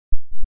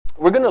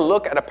we're going to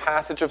look at a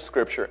passage of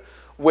Scripture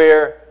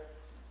where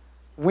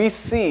we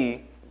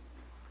see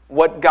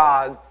what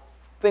God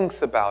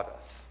thinks about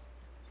us,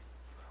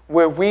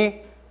 where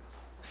we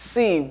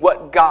see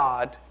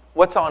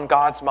what's on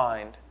God's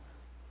mind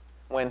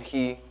when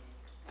He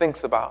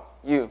thinks about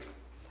you.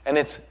 And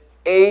it's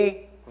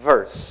a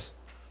verse.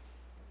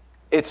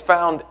 It's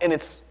found, and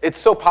it's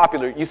so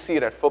popular. You see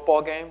it at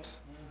football games.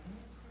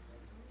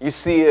 You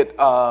see it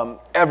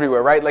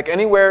everywhere, right? Like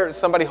anywhere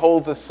somebody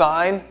holds a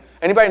sign.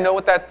 Anybody know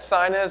what that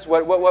sign is?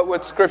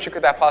 What scripture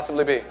could that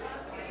possibly be?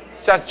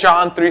 It's just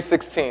John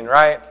 3:16,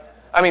 right?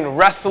 I mean,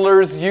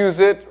 wrestlers use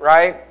it,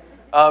 right?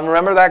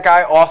 Remember that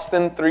guy,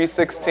 Austin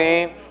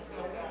 3:16?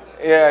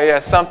 Yeah,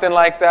 something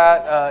like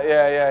that.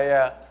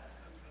 Yeah.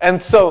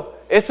 And so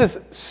this is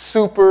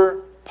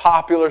super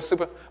popular,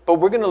 but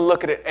we're going to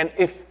look at it. And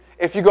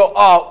if you go,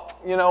 oh,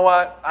 you know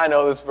what? I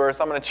know this verse.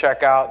 I'm going to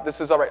check out.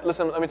 This is all right.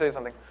 Listen, let me tell you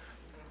something.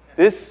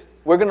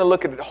 We're going to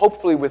look at it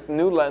hopefully with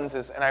new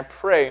lenses, and I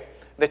pray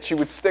that you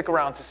would stick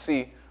around to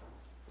see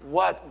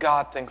what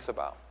God thinks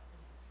about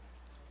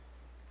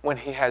when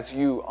He has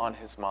you on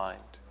His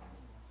mind.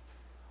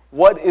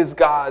 What is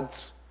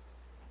God's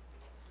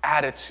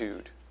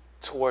attitude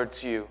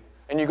towards you?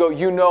 And you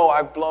go,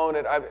 I've blown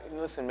it.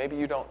 Listen, maybe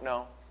you don't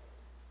know.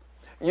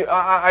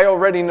 I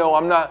already know.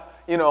 I'm not,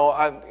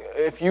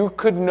 if you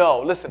could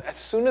know. Listen, as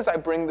soon as I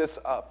bring this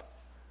up,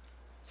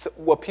 so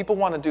what people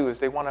want to do is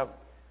they want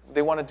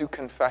to do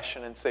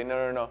confession and say,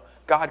 no.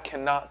 God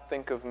cannot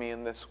think of me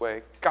in this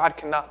way. God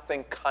cannot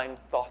think kind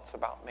thoughts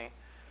about me.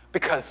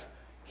 Because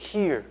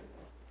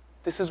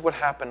this is what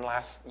happened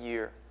last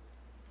year.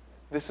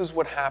 This is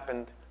what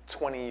happened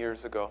 20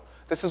 years ago.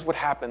 This is what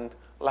happened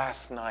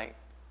last night.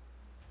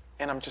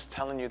 And I'm just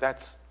telling you,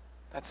 that's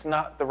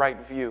not the right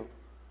view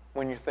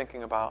when you're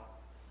thinking about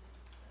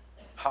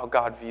how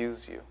God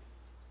views you.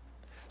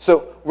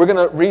 So we're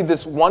going to read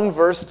this one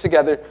verse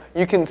together.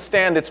 You can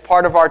stand. It's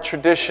part of our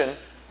tradition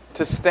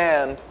to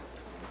stand.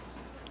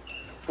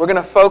 We're going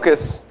to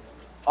focus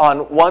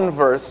on one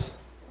verse,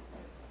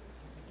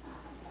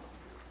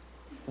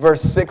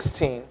 verse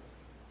 16.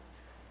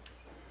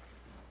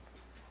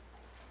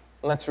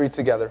 Let's read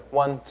together.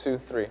 1, 2,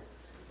 3.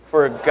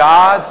 For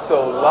God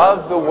so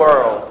loved the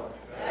world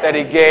that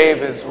He gave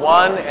His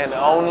one and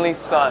only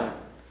Son,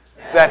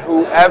 that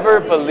whoever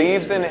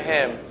believes in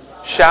Him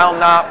shall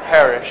not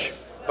perish,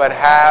 but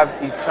have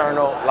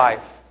eternal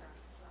life.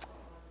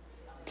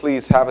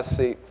 Please have a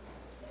seat.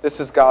 This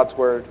is God's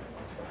Word.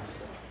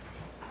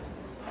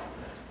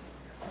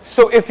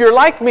 So if you're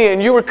like me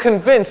and you were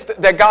convinced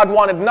that God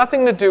wanted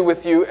nothing to do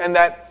with you and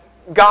that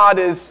God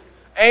is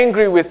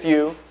angry with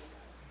you,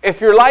 if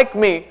you're like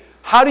me,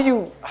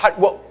 the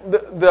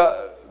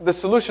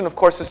solution, of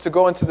course, is to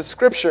go into the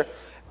Scripture,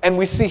 and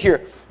we see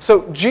here.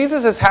 So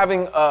Jesus is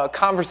having a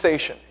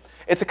conversation.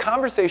 It's a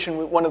conversation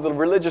with one of the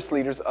religious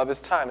leaders of his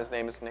time. His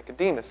name is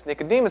Nicodemus.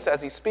 Nicodemus,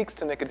 as he speaks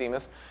to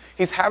Nicodemus,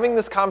 he's having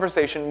this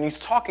conversation, and he's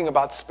talking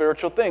about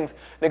spiritual things.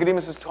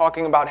 Nicodemus is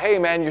talking about, hey,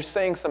 man, you're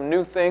saying some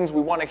new things.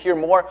 We want to hear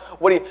more.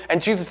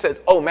 And Jesus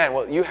says, oh, man,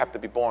 well, you have to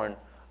be born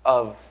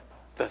of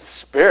the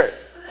Spirit.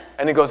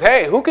 And he goes,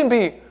 hey, who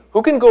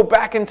can go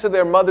back into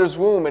their mother's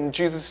womb? And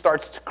Jesus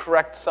starts to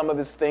correct some of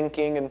his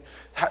thinking and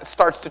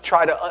starts to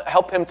try to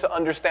help him to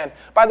understand.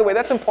 By the way,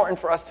 that's important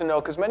for us to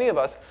know because many of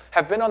us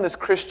have been on this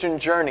Christian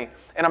journey.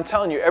 And I'm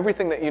telling you,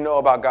 everything that you know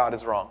about God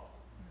is wrong.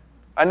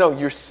 I know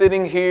you're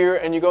sitting here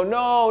and you go,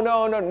 no.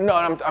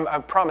 I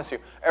promise you,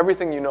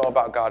 everything you know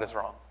about God is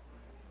wrong.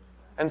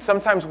 And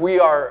sometimes we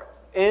are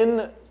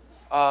in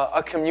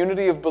a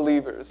community of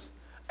believers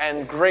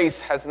and grace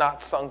has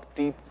not sunk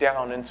deep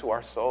down into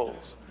our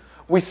souls.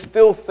 We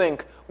still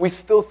think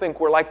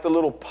we're like the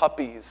little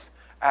puppies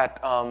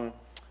at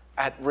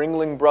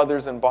Ringling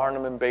Brothers and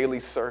Barnum and Bailey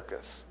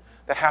Circus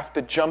that have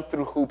to jump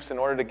through hoops in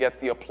order to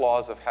get the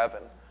applause of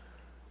heaven.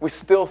 We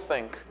still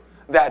think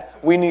that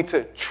we need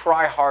to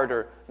try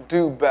harder,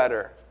 do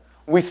better.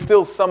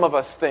 Some of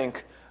us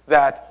think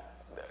that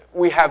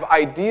we have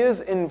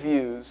ideas and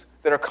views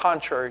that are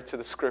contrary to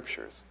the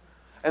Scriptures.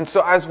 And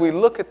so as we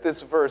look at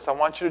this verse, I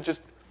want you to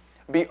just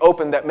be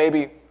open that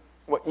maybe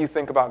what you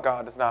think about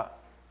God is not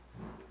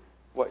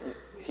what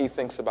He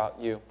thinks about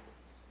you.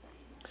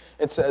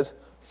 It says,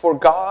 for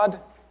God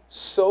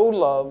so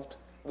loved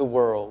the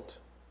world.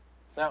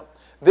 Now,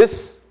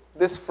 this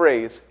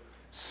phrase,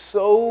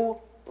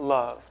 so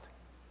loved,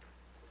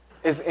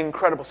 is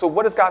incredible. So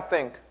what does God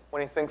think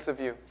when He thinks of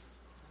you?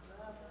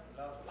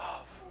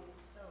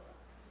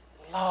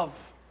 Love.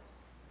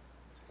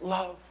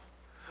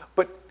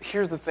 But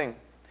here's the thing.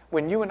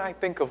 When you and I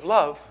think of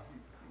love,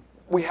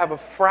 we have a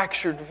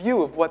fractured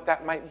view of what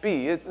that might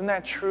be. Isn't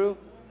that true?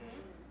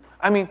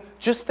 I mean,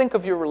 just think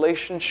of your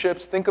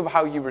relationships. Think of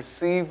how you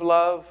receive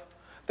love.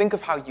 Think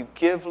of how you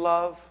give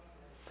love.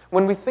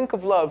 When we think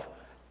of love,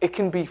 it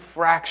can be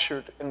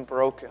fractured and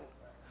broken.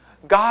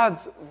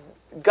 God's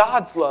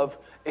love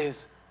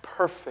is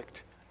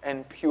perfect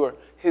and pure.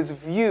 His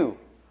view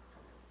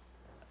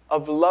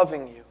of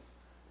loving you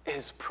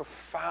is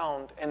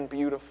profound and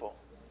beautiful.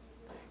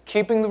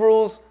 Keeping the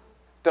rules,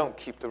 don't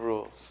keep the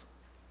rules.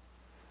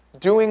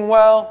 doing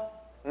well,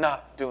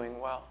 not doing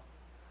well.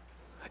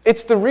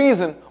 It's the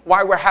reason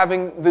why we're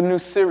having the new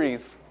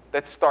series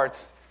that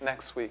starts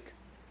next week.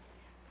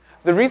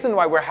 The reason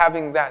why we're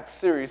having that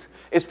series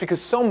is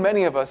because so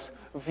many of us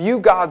view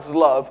God's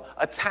love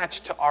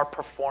attached to our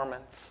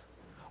performance.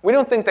 We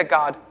don't think that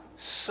God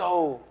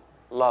so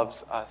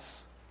loves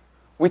us.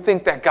 We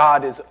think that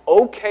God is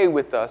okay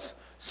with us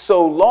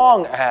so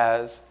long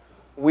as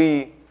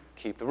we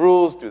keep the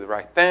rules, do the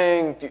right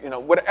thing,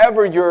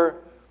 whatever your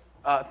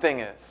thing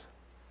is.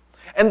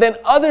 And then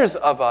others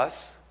of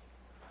us,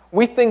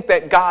 we think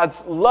that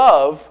God's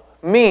love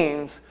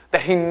means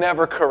that he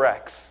never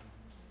corrects,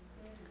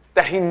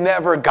 that he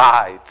never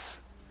guides,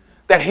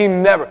 that he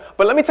never...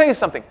 But let me tell you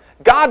something.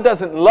 God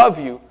doesn't love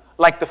you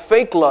like the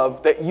fake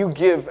love that you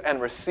give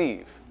and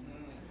receive.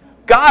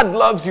 God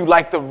loves you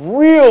like the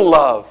real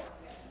love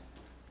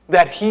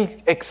that he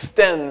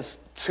extends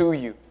to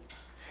you.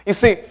 You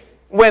see,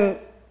 when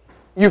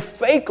you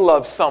fake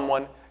love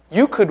someone,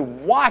 you could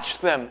watch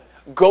them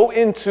go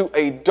into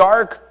a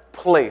dark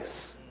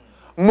place,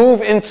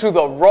 move into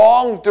the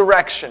wrong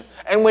direction.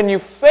 And when you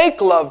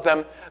fake love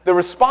them, the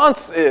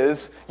response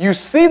is, you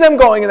see them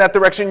going in that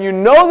direction, you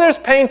know there's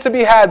pain to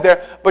be had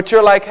there, but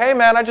you're like, hey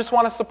man, I just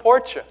want to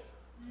support you.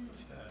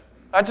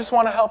 I just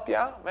want to help you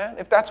out, man.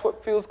 If that's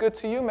what feels good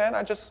to you, man,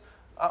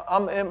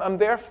 I'm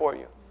there for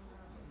you.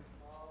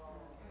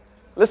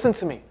 Listen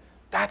to me.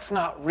 That's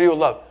not real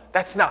love.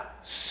 That's not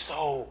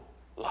so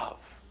love.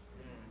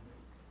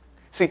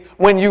 See,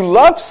 when you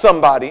love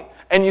somebody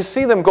and you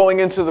see them going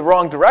into the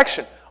wrong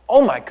direction,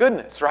 oh my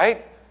goodness,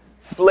 right?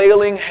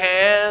 Flailing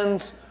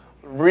hands,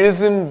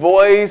 risen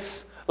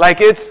voice,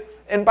 like it's...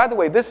 And by the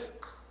way, this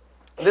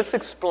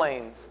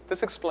explains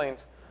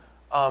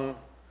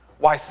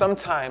why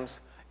sometimes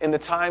in the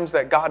times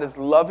that God is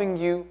loving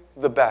you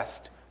the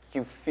best,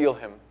 you feel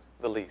him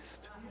the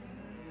least.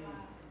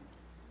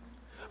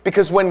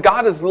 Because when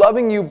God is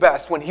loving you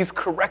best, when he's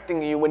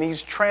correcting you, when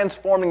he's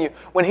transforming you,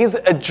 when he's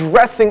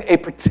addressing a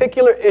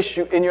particular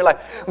issue in your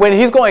life, when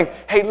he's going,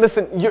 hey,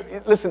 listen,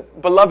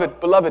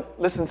 beloved,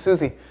 listen,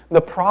 Susie,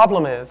 the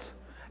problem is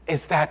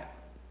that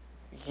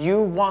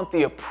you want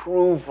the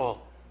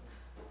approval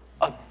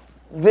of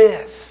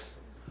this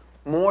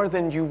more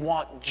than you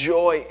want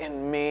joy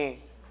in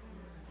me.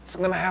 It's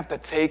going to have to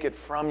take it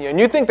from you. And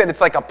you think that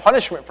it's like a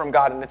punishment from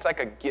God, and it's like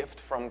a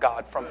gift from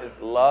God, from his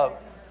love.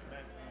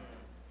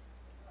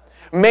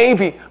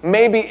 Maybe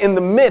in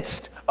the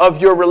midst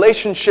of your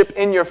relationship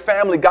in your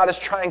family, God is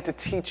trying to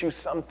teach you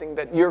something,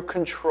 that your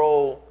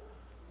control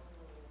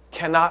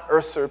cannot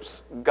usurp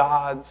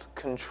God's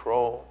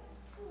control.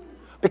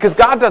 Because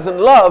God doesn't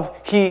love,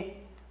 he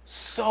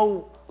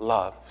so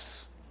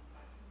loves.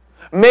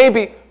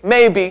 Maybe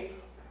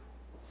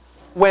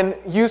when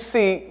you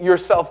see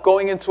yourself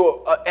going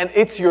into and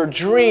it's your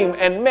dream,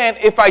 and man,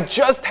 if I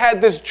just had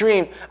this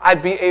dream,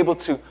 I'd be able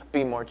to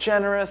be more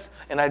generous,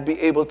 and I'd be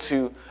able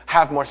to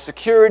have more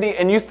security,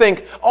 and you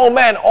think, oh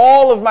man,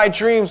 all of my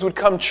dreams would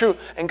come true,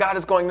 and God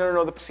is going,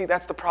 no, see,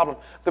 that's the problem.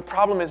 The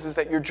problem is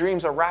that your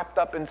dreams are wrapped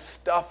up in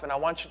stuff, and I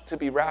want you to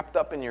be wrapped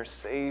up in your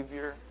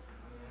Savior.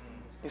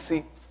 You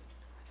see,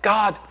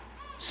 God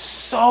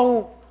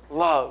so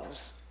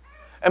loves,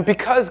 and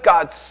because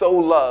God so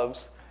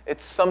loves,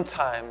 it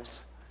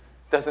sometimes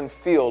doesn't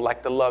feel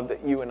like the love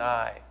that you and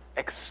I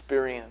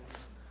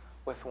experience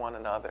with one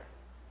another.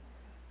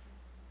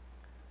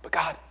 But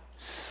God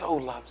so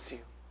loves you.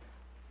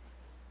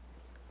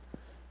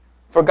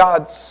 For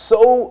God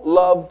so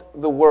loved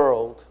the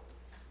world,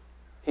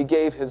 he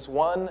gave his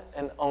one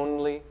and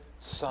only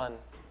Son.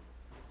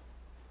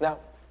 Now,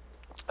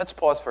 let's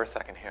pause for a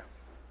second here.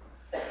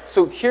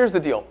 So here's the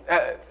deal.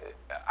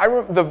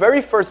 The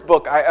very first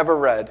book I ever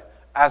read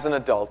as an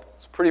adult,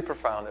 it's pretty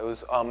profound. It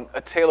was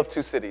A Tale of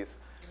Two Cities.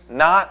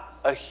 Not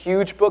a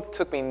huge book.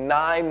 Took me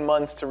 9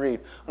 months to read.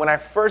 I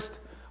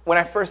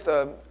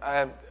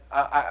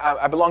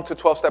belonged to a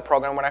 12-step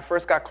program. When I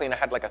first got clean, I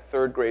had like a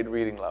 3rd grade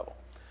reading level.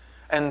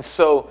 And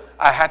so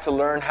I had to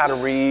learn how to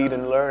read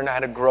and learn how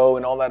to grow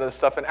and all that other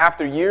stuff. And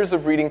after years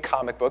of reading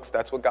comic books,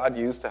 that's what God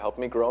used to help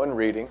me grow in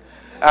reading.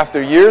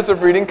 After years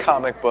of reading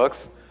comic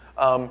books,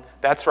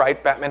 that's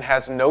right, Batman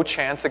has no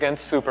chance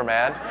against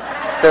Superman.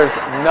 There's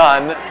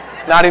none,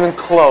 not even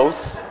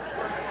close.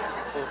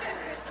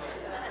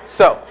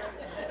 So,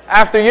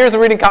 after years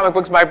of reading comic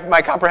books,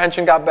 my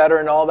comprehension got better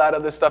and all that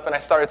other stuff, and I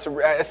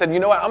said, you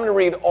know what, I'm going to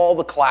read all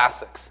the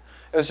classics.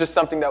 It was just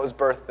something that was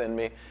birthed in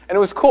me, and it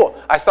was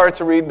cool. I started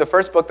to read, the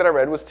first book that I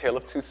read was Tale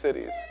of Two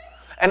Cities.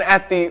 And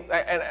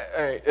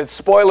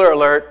spoiler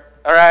alert,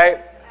 all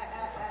right?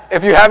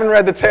 If you haven't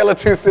read The Tale of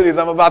Two Cities,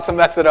 I'm about to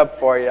mess it up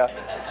for you.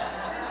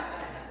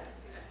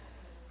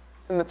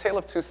 In The Tale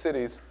of Two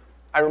Cities,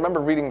 I remember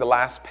reading the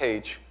last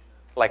page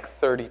like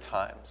 30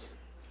 times.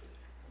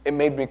 It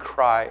made me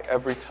cry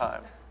every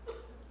time.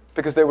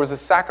 Because there was a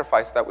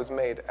sacrifice that was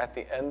made at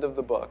the end of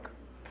the book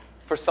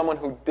for someone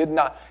who did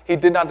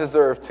not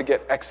deserve to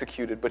get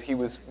executed, but he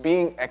was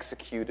being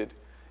executed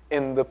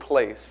in the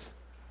place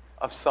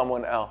of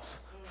someone else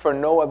for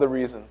no other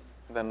reason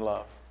than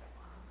love.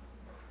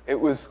 It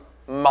was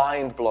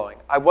mind-blowing.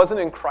 I wasn't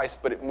in Christ,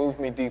 but it moved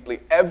me deeply.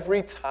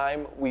 Every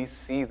time we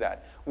see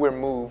that, we're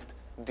moved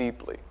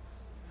deeply.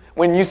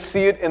 When you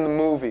see it in the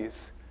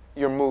movies,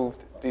 you're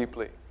moved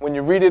deeply. When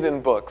you read it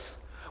in books,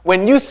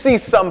 when you see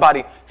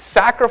somebody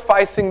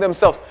sacrificing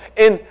themselves.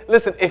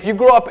 Listen, if you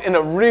grow up in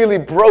a really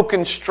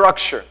broken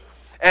structure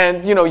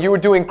and you were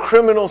doing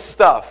criminal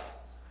stuff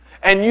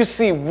and you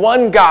see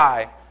one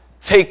guy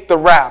take the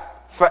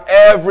rap for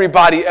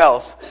everybody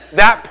else,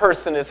 that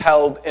person is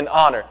held in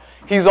honor.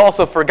 He's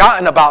also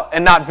forgotten about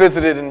and not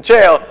visited in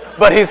jail,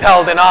 but he's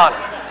held in honor.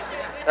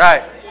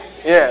 Right.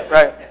 Yeah,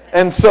 right.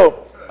 And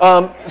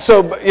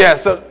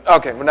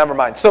okay, well, never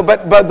mind.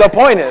 But the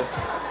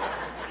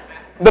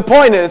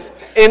point is,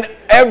 in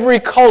every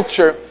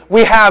culture,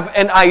 we have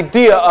an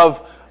idea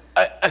of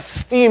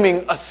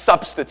esteeming a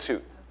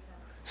substitute.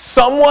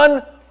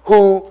 Someone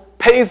who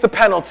pays the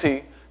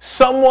penalty,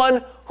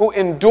 someone who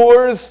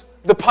endures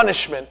the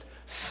punishment,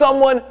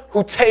 someone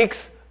who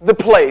takes the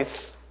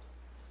place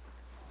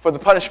for the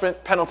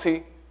punishment,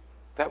 penalty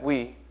that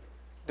we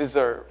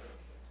deserve.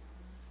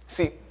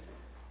 See,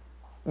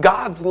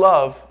 God's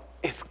love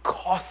is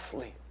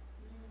costly.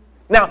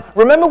 Now,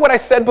 remember what I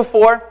said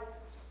before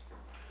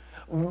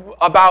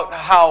about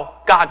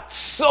how God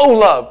so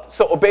loved.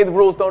 So obey the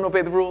rules, don't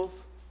obey the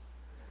rules.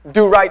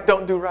 Do right,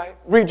 don't do right.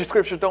 Read your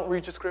scriptures, don't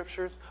read your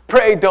scriptures.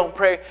 Pray, don't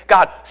pray.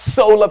 God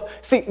so loved.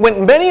 See,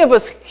 when many of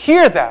us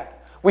hear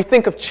that, we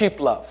think of cheap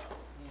love.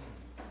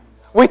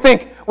 We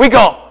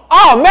go,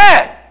 oh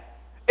man,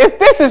 if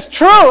this is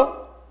true,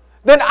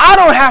 then I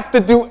don't have to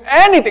do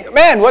anything.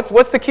 Man,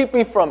 what's to keep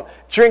me from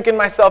drinking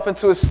myself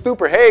into a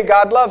stupor? Hey,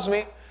 God loves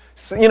me.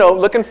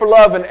 Looking for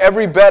love in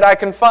every bed I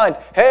can find.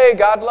 Hey,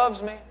 God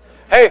loves me.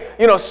 Hey,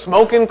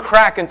 smoking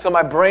crack until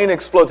my brain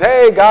explodes.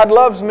 Hey, God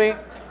loves me.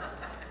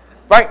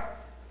 Right?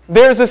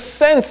 There's a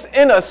sense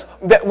in us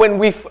that when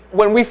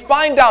we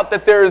find out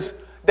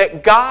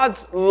that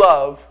God's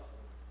love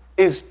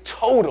is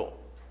total,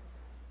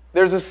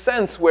 there's a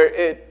sense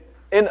where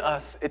in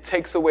us it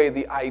takes away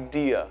the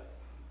idea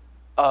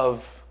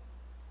of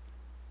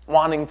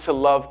wanting to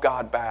love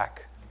God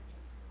back.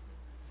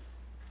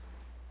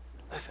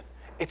 Listen,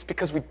 it's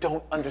because we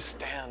don't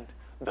understand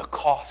the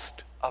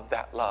cost of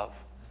that love.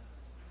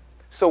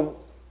 So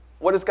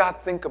what does God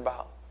think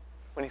about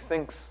when he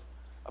thinks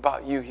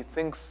about you? He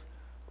thinks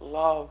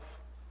love.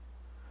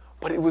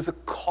 But it was a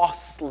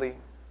costly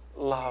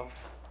love.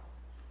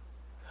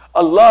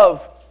 A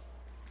love.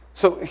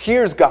 So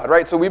here's God,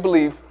 right? So we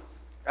believe,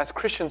 as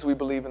Christians, we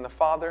believe in the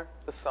Father,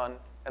 the Son,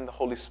 and the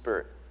Holy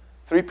Spirit.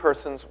 3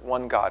 persons,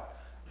 one God.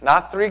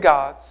 Not 3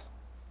 gods,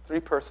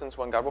 3 persons,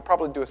 one God. We'll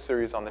probably do a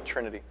series on the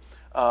Trinity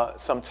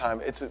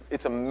sometime.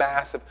 It's a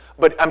massive,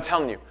 but I'm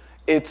telling you,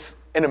 it's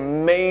an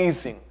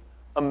amazing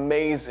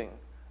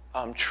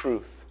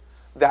truth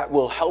that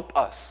will help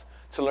us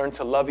to learn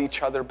to love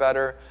each other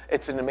better.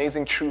 It's an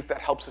amazing truth that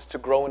helps us to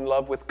grow in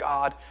love with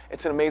God.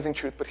 It's an amazing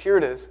truth, but here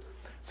it is.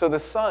 So the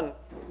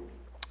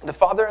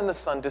Father and the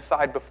Son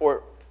decide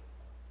before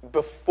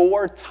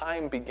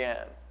time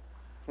began,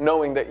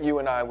 knowing that you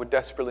and I would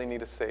desperately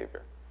need a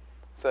Savior,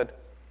 said,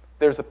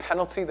 there's a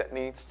penalty that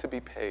needs to be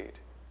paid.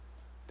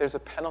 There's a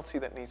penalty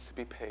that needs to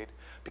be paid.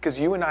 Because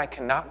you and I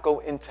cannot go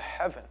into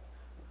heaven.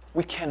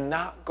 We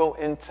cannot go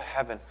into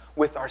heaven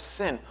with our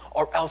sin,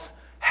 or else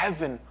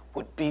heaven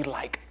would be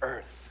like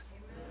earth.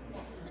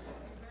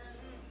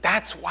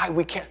 That's why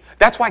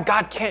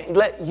God can't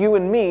let you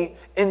and me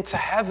into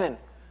heaven.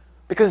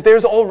 Because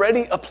there's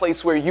already a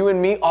place where you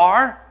and me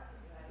are,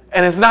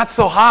 and it's not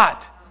so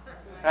hot,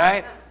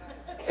 right?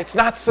 It's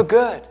not so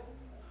good.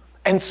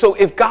 And so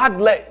if God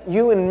let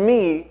you and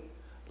me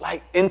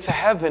into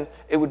heaven,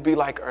 it would be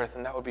like earth,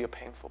 and that would be a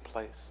painful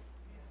place.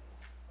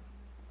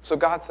 So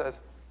God says,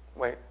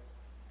 wait,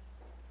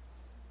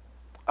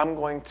 I'm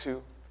going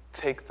to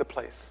take the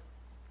place.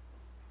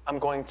 I'm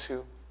going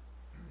to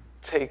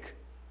take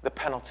the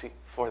penalty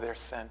for their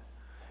sin.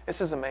 This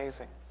is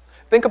amazing.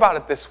 Think about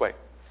it this way.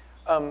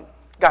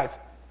 Guys,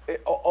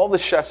 all the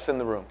chefs in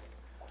the room,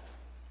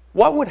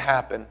 what would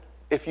happen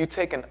if you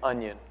take an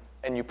onion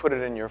and you put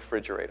it in your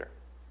refrigerator?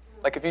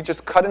 Like if you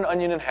just cut an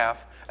onion in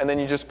half and then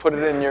you just put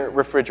it in your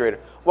refrigerator,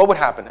 what would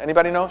happen?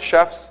 Anybody know?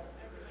 Chefs?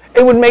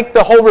 It would make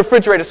the whole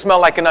refrigerator smell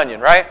like an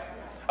onion, right?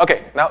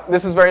 Okay, now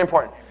this is very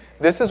important.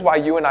 This is why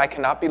you and I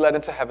cannot be led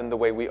into heaven the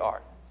way we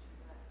are.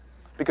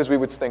 Because we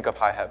would stink up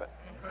high heaven.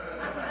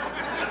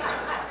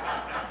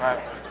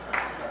 Right?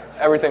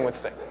 Everything would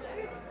stink.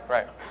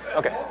 Right.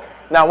 Okay.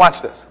 Now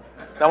watch this.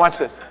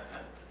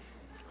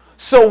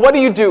 So what do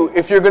you do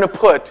if you're going to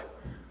put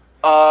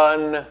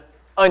an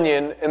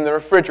onion in the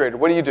refrigerator?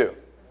 What do?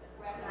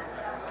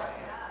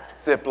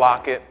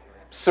 Ziploc it,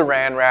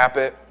 saran wrap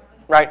it,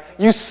 right?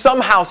 You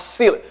somehow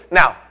seal it.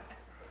 Now,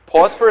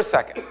 pause for a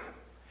second.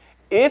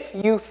 If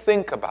you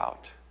think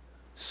about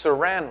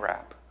saran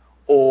wrap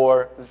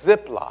or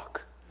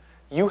Ziploc,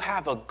 you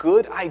have a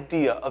good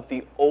idea of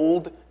the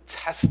Old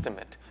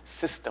Testament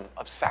system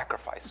of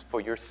sacrifice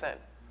for your sin.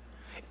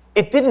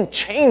 It didn't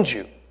change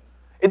you.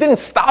 It didn't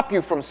stop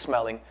you from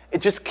smelling.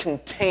 It just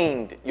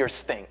contained your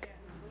stink,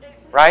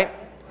 right?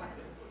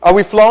 Are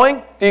we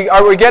flowing?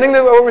 Are we getting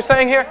what we're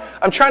saying here?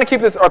 I'm trying to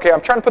keep this. Okay,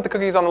 I'm trying to put the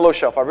cookies on the low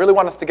shelf. I really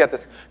want us to get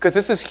this because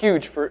this is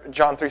huge for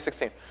John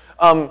 3:16.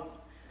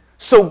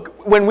 So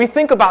when we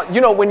think about,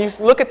 when you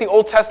look at the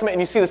Old Testament and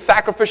you see the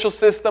sacrificial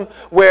system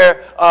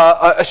where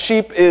a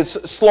sheep is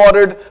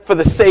slaughtered for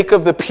the sake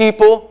of the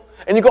people,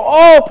 and you go,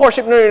 oh, poor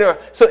sheep. No.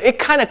 So it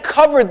kind of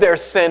covered their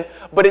sin,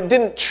 but it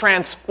didn't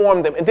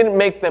transform them. It didn't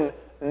make them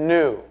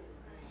new.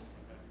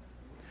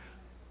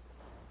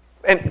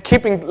 And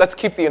let's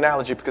keep the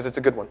analogy because it's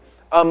a good one.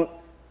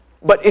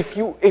 But if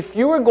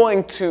you were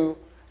going to,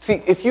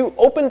 see, if you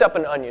opened up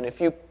an onion,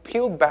 if you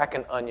peeled back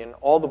an onion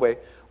all the way,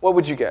 what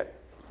would you get?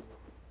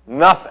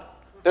 Nothing.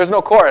 There's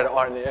no core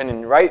on the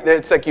onion, right?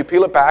 It's like you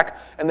peel it back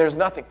and there's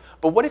nothing.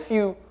 But what if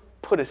you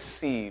put a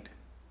seed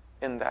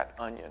in that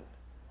onion,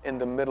 in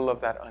the middle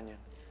of that onion?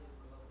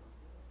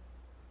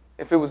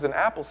 If it was an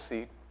apple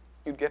seed,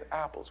 you'd get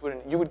apples,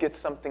 wouldn't you? You would get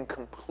something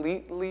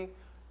completely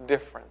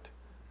different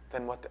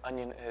than what the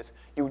onion is.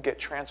 You would get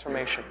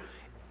transformation.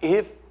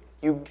 If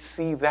you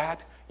see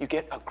that, you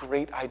get a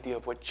great idea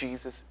of what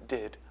Jesus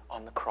did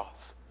on the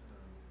cross.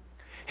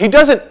 He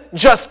doesn't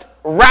just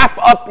wrap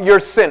up your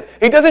sin.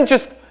 He doesn't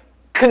just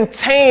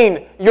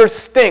contain your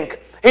stink.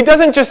 He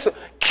doesn't just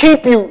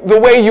keep you the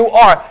way you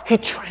are. He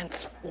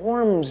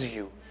transforms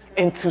you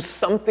into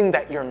something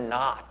that you're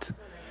not.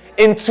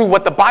 Into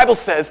what the Bible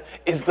says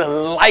is the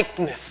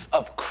likeness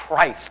of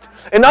Christ.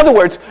 In other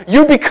words,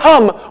 you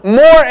become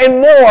more and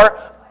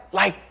more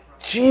like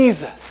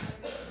Jesus.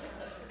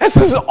 This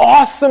is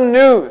awesome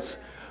news.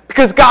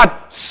 Because God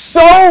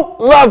so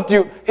loved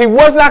you, He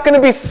was not going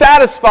to be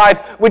satisfied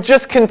with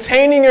just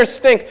containing your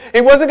stink. He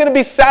wasn't going to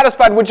be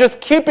satisfied with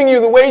just keeping you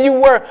the way you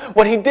were.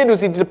 What He did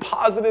was He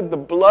deposited the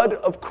blood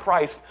of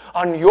Christ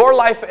on your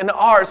life and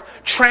ours,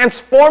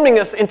 transforming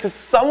us into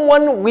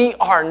someone we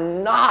are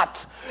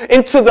not,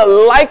 into the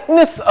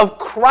likeness of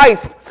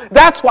Christ.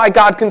 That's why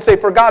God can say,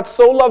 for God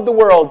so loved the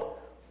world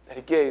that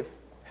He gave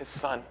His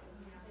Son.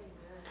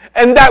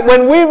 And that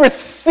when we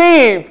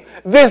receive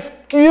this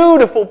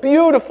beautiful,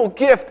 beautiful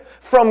gift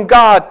from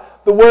God,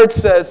 the Word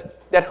says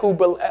that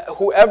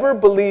whoever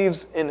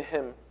believes in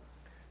Him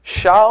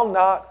shall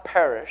not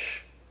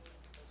perish,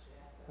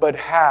 but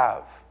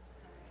have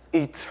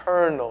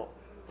eternal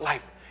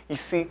life. You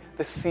see,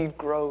 the seed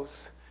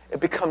grows. It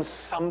becomes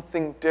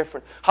something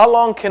different. How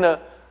long can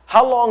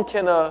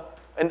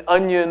an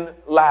onion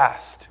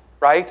last,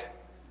 right?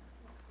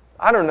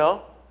 I don't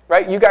know,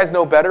 right? You guys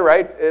know better,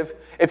 right?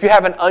 If you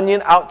have an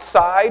onion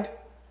outside,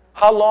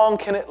 how long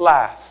can it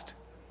last?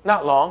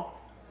 Not long.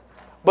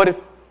 But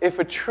if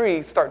a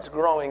tree starts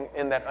growing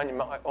in that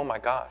onion, oh my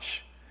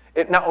gosh,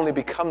 it not only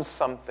becomes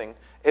something,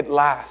 it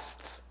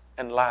lasts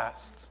and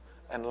lasts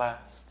and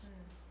lasts.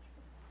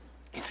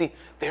 You see,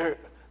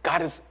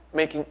 God is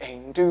making a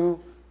new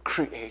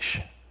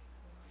creation.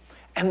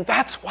 And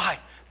that's why,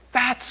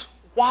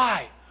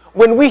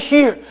 when we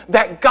hear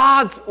that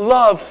God's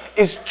love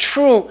is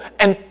true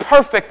and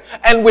perfect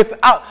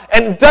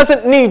and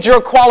doesn't need your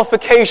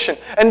qualification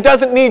and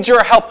doesn't need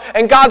your help,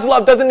 and God's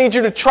love doesn't need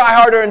you to try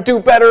harder and do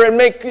better and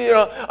make,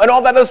 and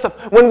all that other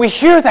stuff. When we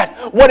hear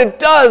that, what it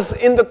does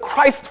in the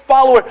Christ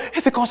follower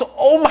is it goes,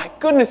 oh my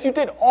goodness, you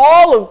did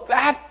all of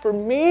that for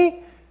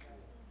me?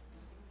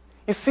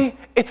 You see,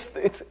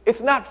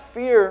 it's not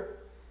fear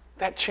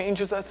that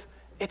changes us.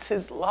 It's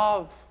His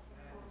love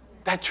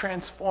that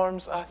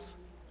transforms us.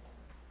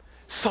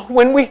 So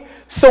when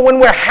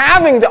we're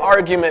having the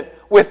argument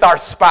with our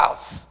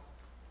spouse,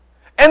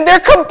 and they're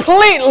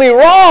completely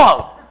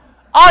wrong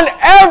on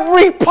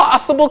every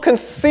possible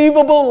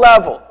conceivable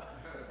level,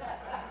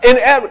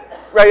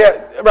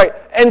 right.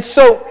 And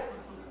so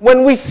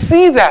when we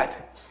see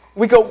that,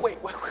 we go, wait.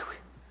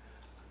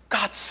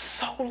 God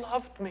so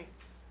loved me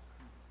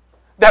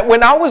that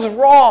when I was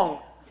wrong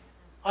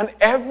on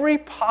every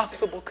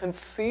possible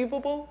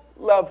conceivable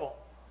level,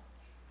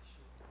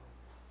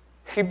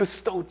 He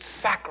bestowed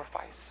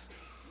sacrifice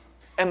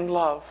and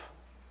love.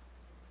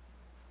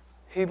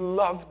 He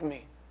loved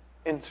me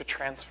into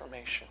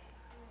transformation.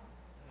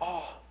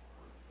 Oh,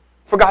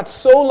 for God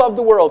so loved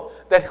the world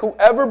that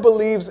whoever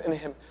believes in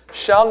Him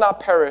shall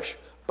not perish,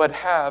 but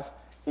have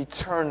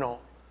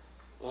eternal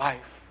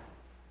life.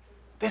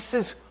 This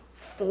is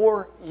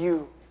for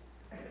you.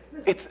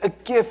 It's a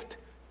gift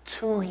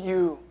to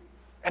you.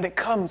 And it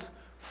comes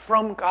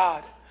from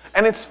God.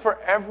 And it's for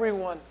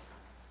everyone.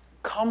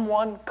 Come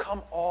one,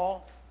 come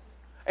all.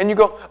 And you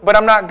go, but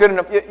I'm not good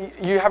enough.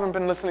 You haven't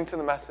been listening to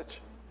the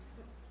message.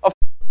 Of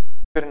course you're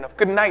not good enough.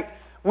 Good night.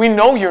 We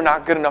know you're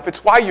not good enough.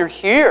 It's why you're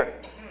here.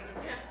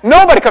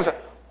 Nobody comes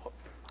up.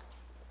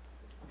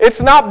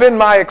 It's not been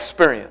my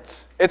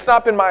experience. It's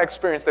not been my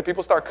experience that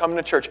people start coming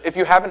to church. If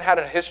you haven't had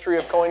a history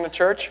of going to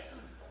church,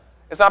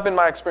 it's not been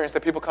my experience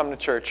that people come to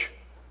church.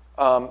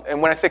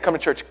 And when I say come to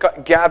church,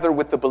 gather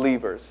with the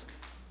believers.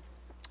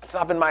 It's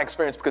not been my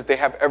experience because they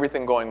have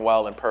everything going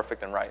well and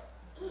perfect and right.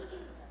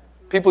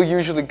 People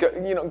usually,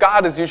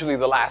 God is usually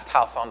the last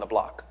house on the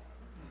block.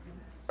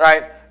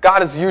 Right?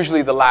 God is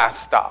usually the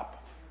last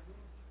stop.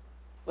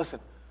 Listen,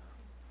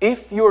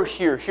 if you're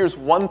here, here's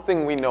one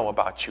thing we know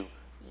about you.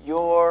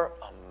 You're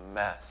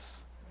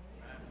mess.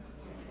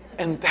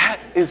 And that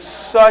is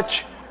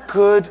such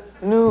good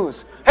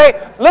news.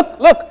 Hey,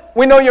 look,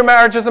 we know your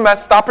marriage is a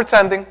mess. Stop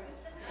pretending.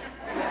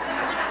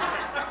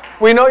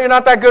 We know you're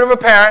not that good of a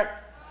parent.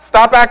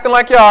 Stop acting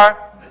like you are.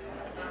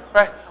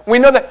 Right? We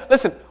know that,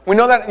 listen, we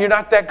know that you're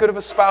not that good of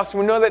a spouse.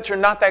 We know that you're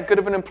not that good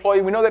of an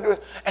employee. We know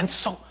that, and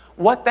so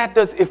what that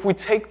does, if we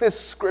take this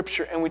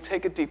scripture and we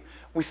take it deep,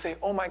 we say,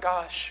 oh my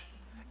gosh,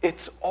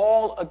 it's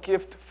all a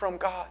gift from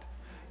God.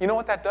 You know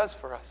what that does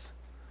for us?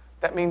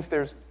 That means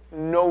there's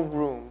no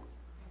room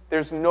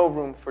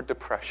for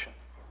depression.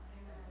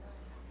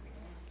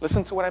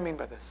 Listen to what I mean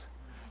by this.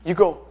 You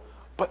go,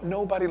 but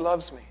nobody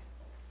loves me.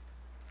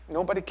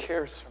 Nobody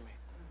cares for me.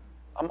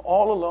 I'm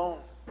all alone,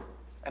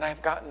 and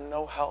I've gotten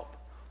no help.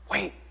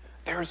 Wait,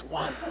 there's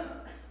one.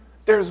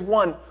 There's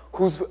one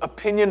whose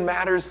opinion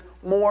matters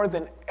more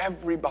than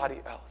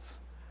everybody else.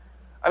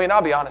 I mean,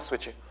 I'll be honest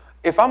with you.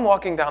 If I'm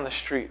walking down the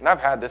street, and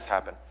I've had this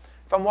happen,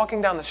 if I'm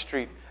walking down the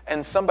street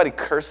and somebody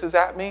curses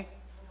at me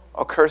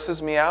or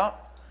curses me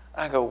out,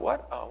 I go,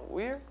 what a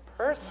weird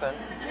person.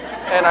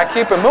 And I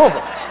keep it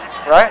moving,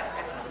 right?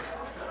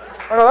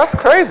 I go, that's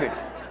crazy.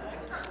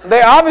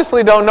 They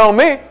obviously don't know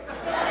me.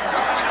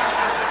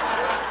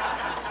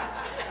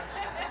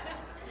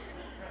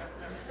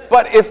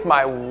 But if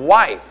my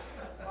wife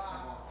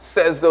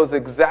says those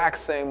exact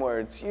same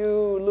words,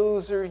 you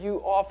loser,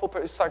 you awful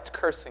person, starts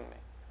cursing me,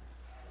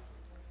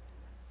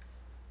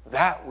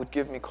 that would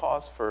give me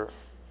cause for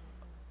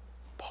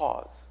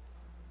pause,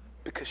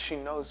 because she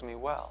knows me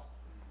well.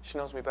 She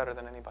knows me better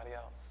than anybody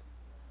else.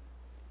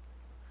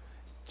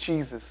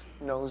 Jesus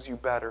knows you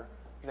better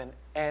than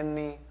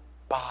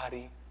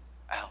anybody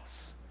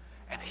else.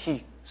 And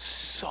he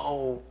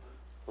so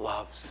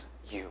loves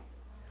you.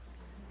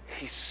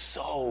 He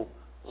so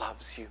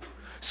loves you.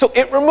 So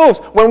it removes,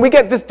 when we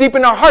get this deep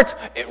in our hearts,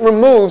 it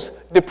removes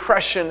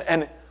depression.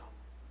 And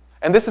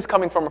this is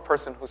coming from a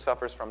person who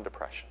suffers from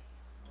depression.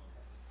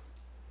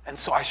 And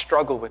so I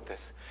struggle with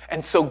this.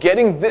 And so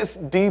getting this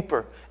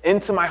deeper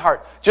into my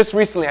heart, just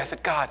recently I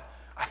said, God,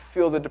 I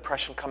feel the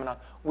depression coming on.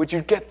 Would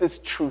you get this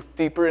truth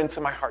deeper into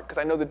my heart? Because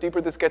I know the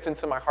deeper this gets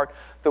into my heart,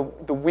 the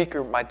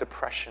weaker my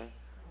depression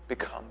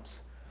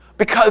becomes.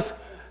 Because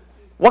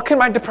what can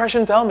my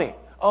depression tell me?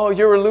 Oh,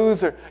 you're a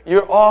loser.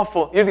 You're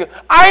awful.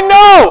 I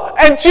know!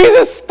 And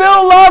Jesus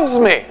still loves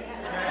me.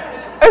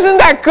 Isn't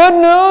that good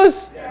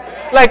news?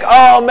 Like,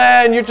 oh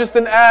man, you're just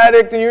an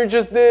addict and you're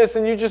just this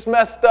and you just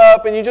messed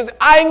up and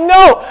I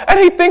know! And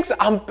he thinks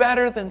I'm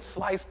better than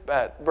sliced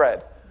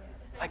bread.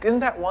 Like, isn't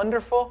that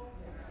wonderful?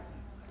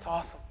 It's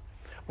awesome.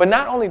 But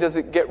not only does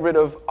it get rid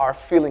of our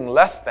feeling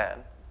less than,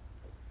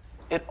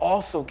 it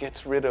also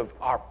gets rid of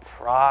our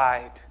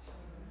pride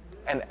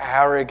and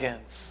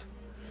arrogance.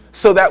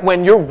 So that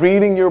when you're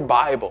reading your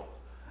Bible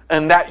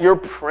and that you're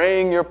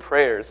praying your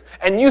prayers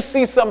and you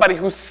see somebody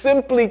who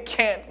simply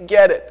can't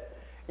get it,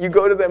 you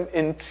go to them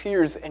in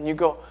tears and you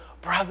go,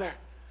 brother,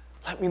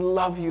 let me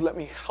love you, let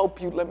me help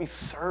you, let me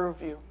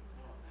serve you.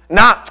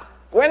 Not,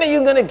 when are you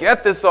going to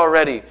get this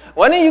already?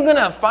 When are you going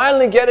to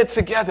finally get it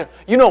together?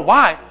 You know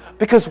why?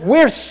 Because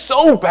we're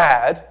so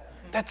bad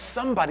that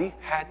somebody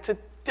had to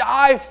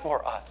die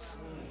for us.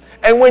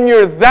 And when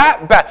you're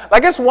that bad,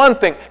 like it's one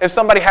thing if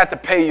somebody had to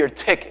pay your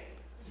ticket.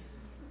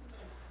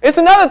 It's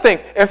another thing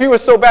if you were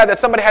so bad that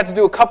somebody had to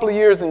do a couple of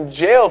years in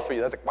jail for you.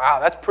 That's like, wow,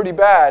 that's pretty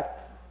bad.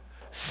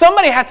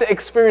 Somebody had to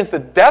experience the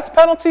death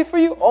penalty for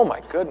you? Oh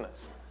my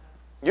goodness.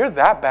 You're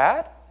that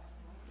bad?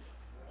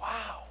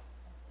 Wow.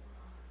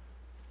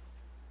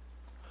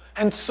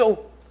 And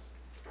so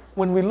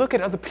when we look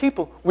at other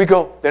people, we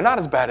go, they're not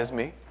as bad as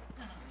me.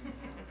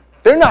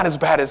 They're not as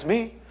bad as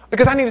me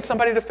because I needed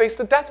somebody to face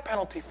the death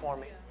penalty for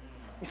me.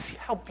 You see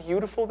how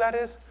beautiful that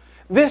is?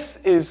 This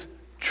is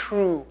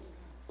true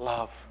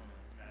love.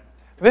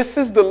 This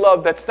is the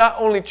love that's not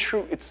only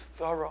true, it's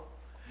thorough.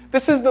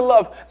 This is the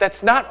love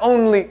that's not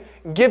only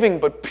giving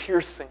but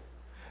piercing.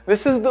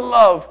 This is the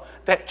love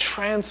that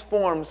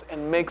transforms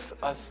and makes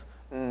us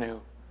new.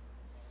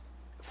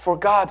 For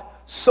God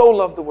so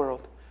loved the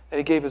world that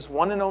he gave his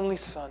one and only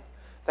Son,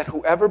 that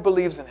whoever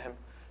believes in him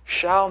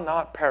shall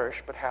not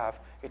perish but have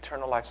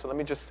eternal life. So let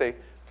me just say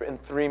in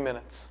 3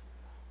 minutes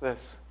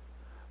this.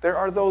 There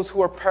are those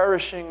who are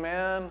perishing,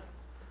 man.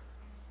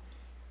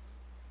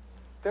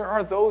 There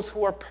are those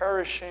who are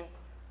perishing.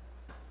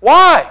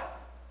 Why?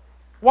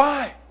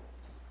 Why?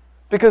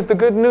 Because the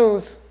good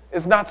news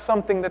is not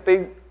something that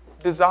they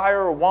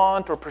desire or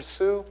want or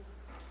pursue.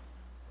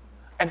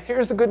 And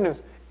here's the good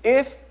news.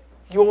 If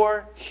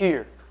you're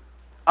here,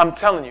 I'm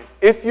telling you,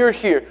 if you're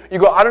here, you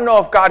go, I don't know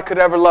if God could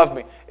ever love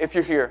me. If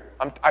you're here,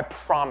 I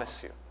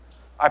promise you.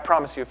 I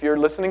promise you, if you're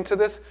listening to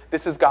this,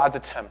 this is God's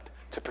attempt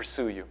to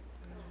pursue you.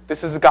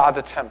 This is God's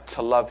attempt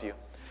to love you.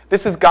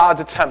 This is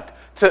God's attempt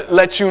to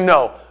let you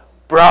know,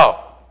 bro,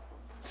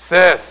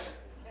 sis,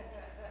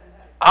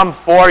 I'm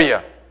for you.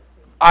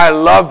 I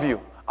love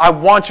you. I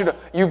want you to.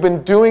 You've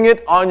been doing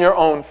it on your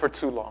own for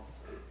too long.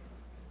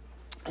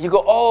 You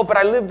go, oh, but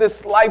I live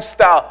this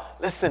lifestyle.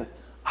 Listen,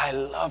 I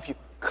love you.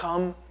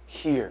 Come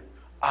here.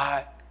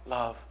 I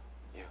love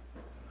you.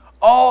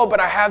 Oh, but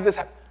I have this.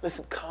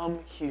 Listen, come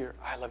here.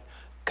 I love you.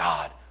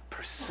 God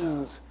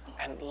pursues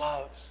and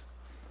loves.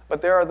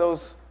 But there are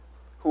those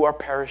who are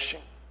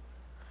perishing.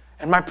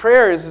 And my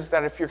prayer is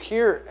that if you're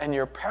here and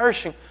you're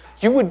perishing,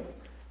 you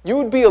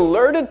would be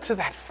alerted to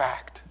that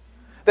fact.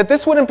 That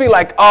this wouldn't be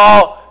like,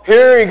 oh,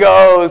 here he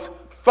goes,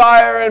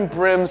 fire and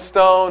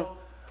brimstone.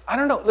 I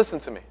don't know. Listen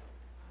to me.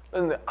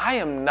 I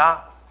am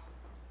not,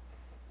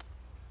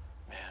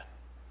 man,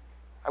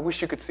 I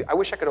wish you could see, I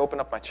wish I could open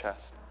up my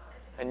chest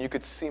and you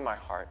could see my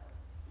heart.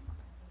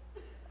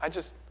 I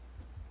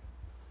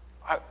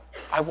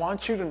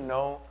want you to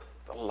know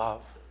the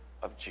love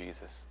of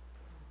Jesus.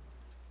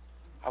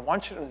 I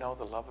want you to know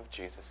the love of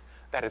Jesus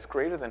that is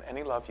greater than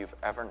any love you've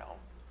ever known.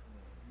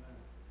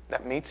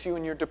 That meets you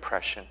in your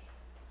depression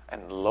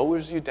and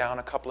lowers you down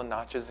a couple of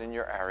notches in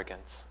your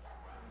arrogance.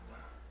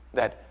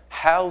 That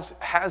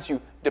has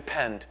you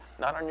depend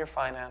not on your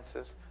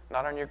finances,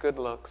 not on your good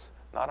looks,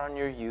 not on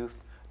your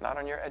youth, not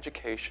on your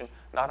education,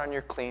 not on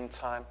your clean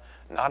time,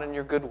 not on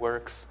your good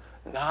works,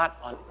 not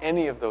on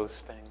any of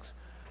those things,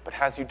 but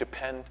has you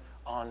depend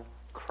on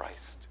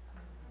Christ.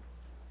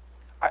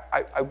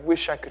 I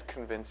wish I could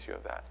convince you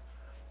of that.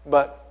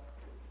 But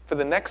for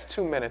the next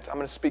 2 minutes, I'm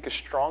going to speak as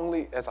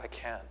strongly as I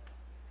can.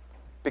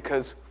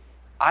 Because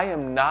I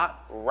am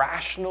not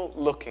rational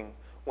looking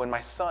when my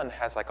son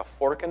has like a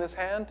fork in his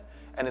hand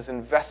and is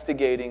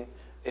investigating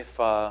if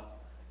an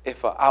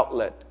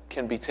outlet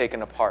can be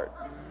taken apart.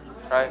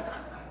 Right?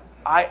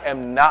 I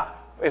am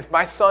not. If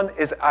my son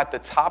is at the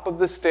top of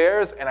the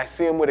stairs and I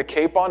see him with a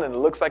cape on and it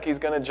looks like he's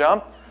going to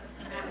jump,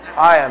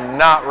 I am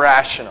not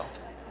rational.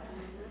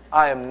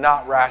 I am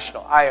not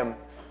rational. I am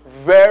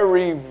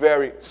very,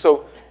 very...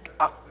 So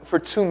for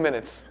 2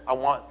 minutes, I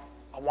want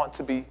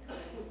to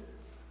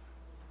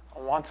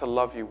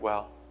love you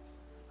well.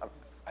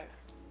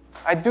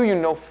 I do you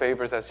no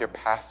favors as your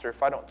pastor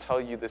if I don't tell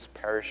you this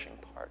perishing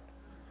part.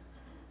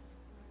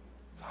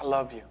 I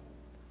love you.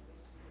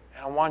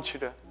 And I want you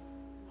to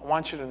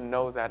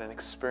know that and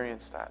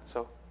experience that.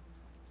 So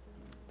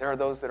there are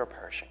those that are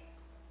perishing.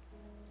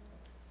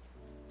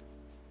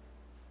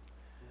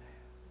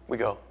 We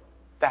go,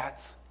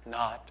 that's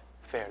not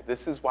fair.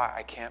 This is why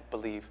I can't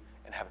believe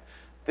in heaven.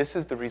 This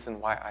is the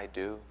reason why I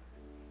do.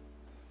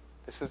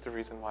 This is the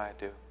reason why I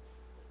do.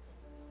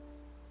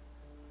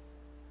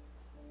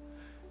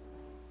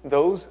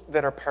 Those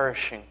that are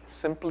perishing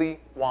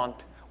simply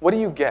want, what do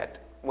you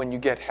get when you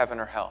get heaven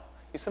or hell?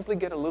 You simply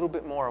get a little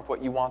bit more of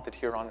what you wanted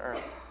here on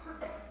earth.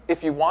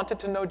 If you wanted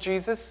to know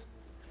Jesus,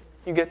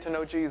 you get to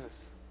know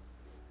Jesus.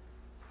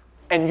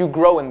 And you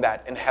grow in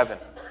that in heaven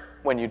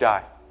when you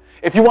die.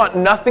 If you want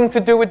nothing to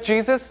do with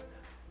Jesus,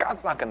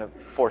 God's not going to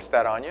force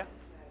that on you.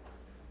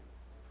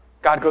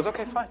 God goes,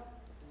 okay, fine.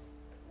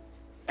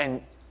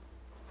 And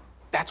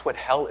that's what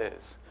hell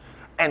is.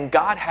 And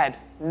God had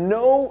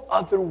no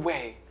other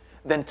way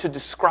than to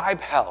describe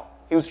hell.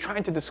 He was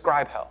trying to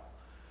describe hell.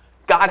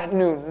 God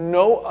knew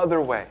no other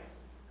way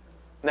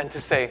than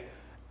to say,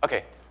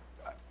 okay,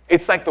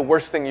 it's like the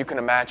worst thing you can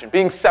imagine.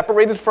 Being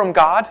separated from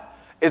God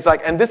is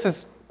like, and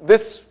this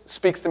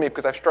speaks to me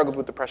because I've struggled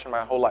with depression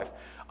my whole life.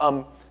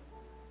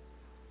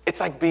 It's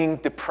like being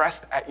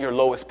depressed at your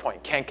lowest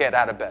point, can't get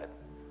out of bed.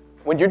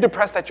 When you're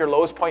depressed at your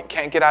lowest point,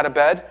 can't get out of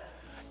bed,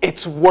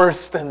 it's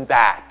worse than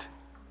that.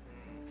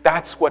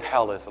 That's what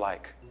hell is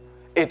like.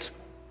 It's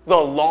the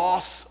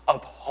loss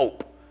of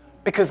hope.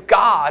 Because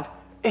God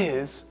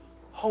is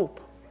hope.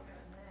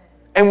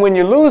 And when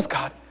you lose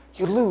God,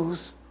 you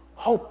lose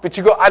hope. But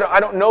you go, I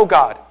don't know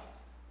God.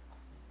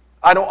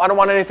 I don't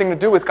want anything to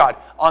do with God.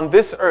 On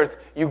this earth,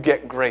 you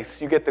get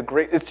grace. You get the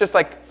grace. It's just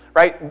like,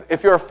 right,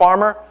 if you're a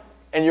farmer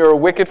and you're a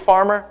wicked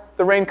farmer,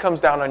 the rain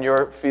comes down on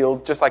your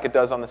field just like it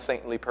does on the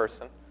saintly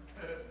person.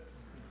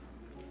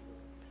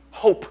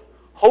 Hope.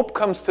 Hope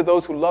comes to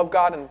those who love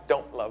God and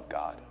don't love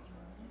God.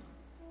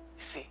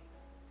 You see?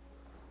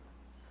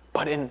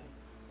 But in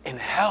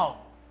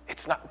hell,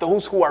 it's not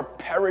those who are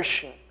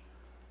perishing.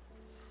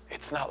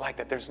 It's not like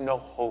that. There's no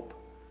hope.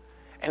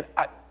 And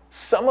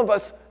some of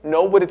us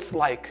know what it's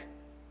like.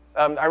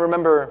 I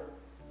remember,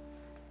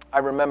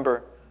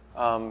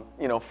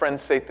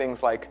 friends say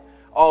things like,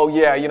 oh,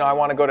 yeah, I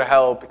want to go to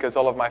hell because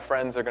all of my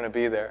friends are going to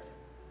be there.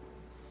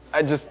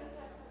 I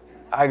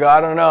go,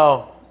 I don't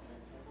know.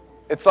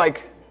 It's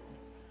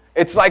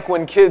like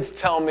when kids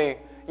tell me,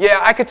 yeah,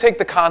 I could take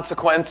the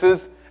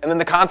consequences, and then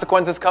the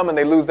consequences come and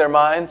they lose their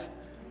minds,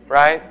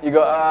 right? You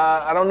go,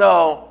 I don't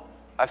know.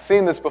 I've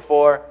seen this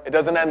before. It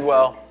doesn't end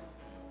well.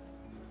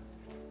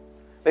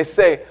 They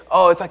say,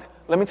 oh, it's like,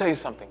 let me tell you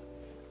something.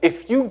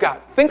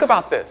 Think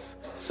about this.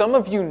 Some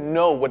of you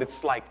know what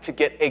it's like to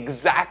get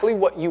exactly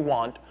what you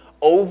want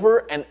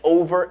over and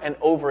over and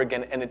over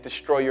again, and it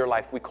destroy your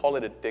life. We call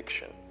it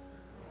addiction.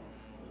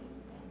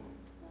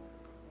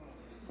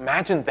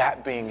 Imagine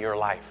that being your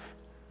life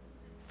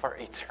for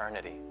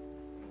eternity.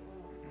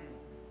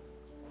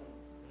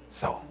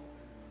 So,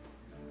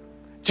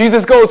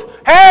 Jesus goes,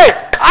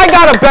 hey, I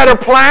got a better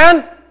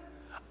plan.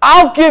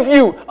 I'll give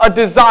you a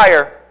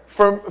desire for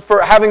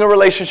for having a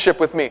relationship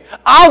with me.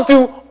 I'll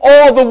do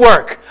all the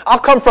work. I'll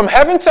come from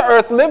heaven to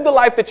earth, live the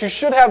life that you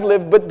should have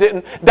lived but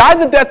didn't, die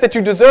the death that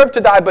you deserve to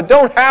die but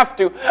don't have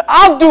to.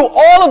 I'll do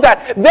all of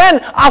that.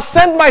 Then I'll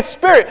send my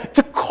Spirit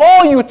to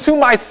call you to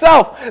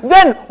myself.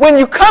 Then when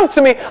you come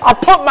to me, I'll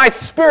put my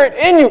Spirit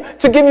in you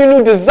to give you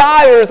new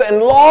desires and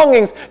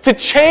longings to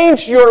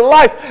change your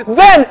life.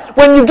 Then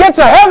when you get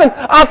to heaven,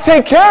 I'll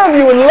take care of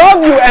you and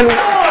love you. And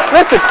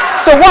listen,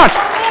 so watch.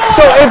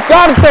 So if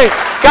God is saying,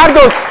 God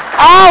goes,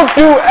 I'll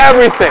do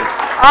everything.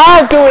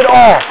 I'll do it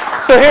all.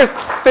 So here's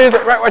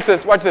right,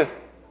 watch this.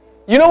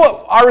 You know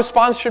what our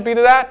response should be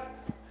to that?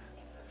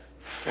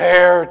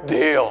 Fair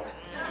deal.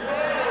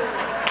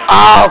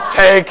 I'll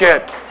take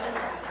it.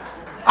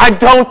 I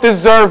don't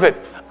deserve it.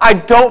 I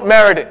don't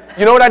merit it.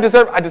 You know what I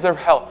deserve? I deserve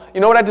hell. You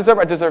know what I deserve?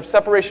 I deserve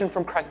separation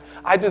from Christ.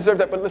 I deserve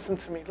that, but listen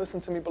to me,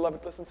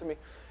 beloved, listen to me.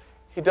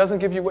 He doesn't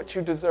give you what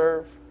you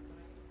deserve.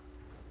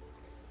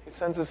 He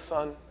sends His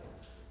Son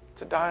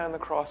to die on the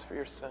cross for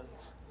your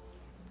sins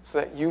so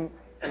that you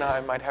and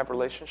I might have a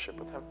relationship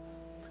with Him.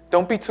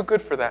 Don't be too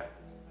good for that.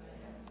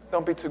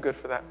 Don't be too good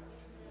for that.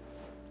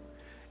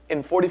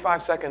 In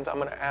 45 seconds, I'm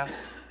going to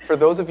ask, for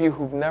those of you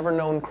who've never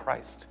known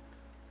Christ,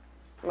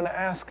 I'm going to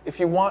ask if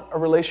you want a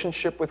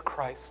relationship with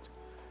Christ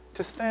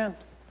to stand.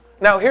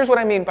 Now, here's what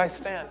I mean by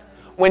stand.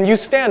 When you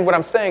stand, what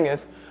I'm saying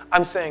is,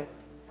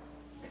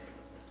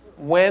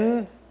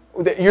 when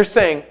you're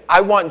saying,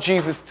 I want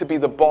Jesus to be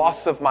the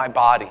boss of my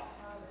body.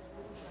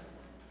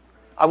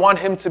 I want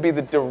Him to be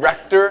the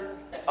director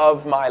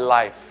of my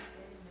life.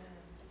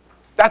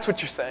 That's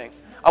what you're saying.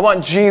 I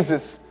want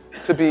Jesus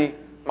to be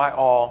my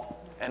all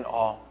and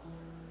all.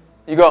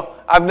 You go,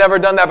 I've never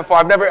done that before.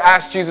 I've never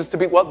asked Jesus to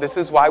be. Well, this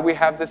is why we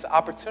have this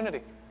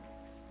opportunity.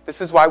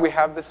 This is why we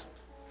have this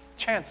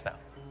chance now.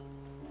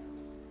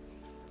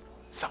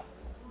 So,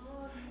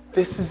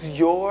 this is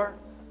your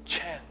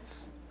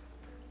chance.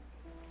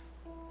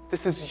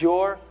 This is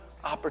your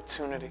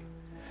opportunity.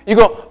 You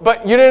go,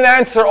 but you didn't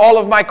answer all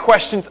of my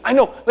questions. I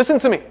know. Listen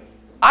to me.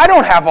 I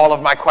don't have all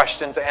of my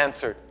questions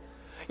answered.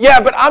 Yeah,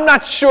 but I'm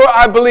not sure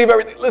I believe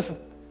everything. Listen.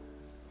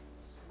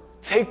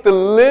 Take the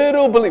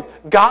little belief.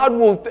 God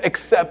will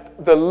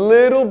accept the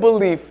little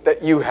belief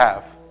that you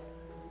have.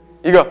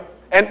 You go,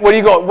 and what do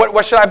you go?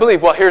 What should I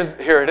believe? Well, here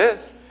it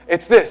is.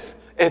 It's this.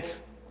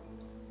 It's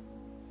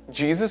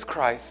Jesus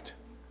Christ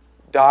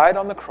died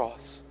on the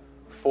cross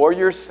for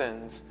your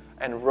sins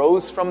and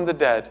rose from the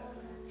dead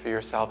for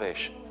your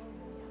salvation.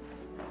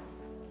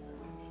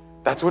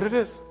 That's what it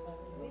is.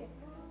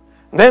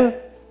 Then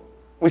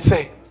we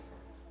say,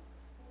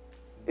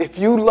 if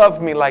you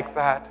love me like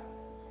that,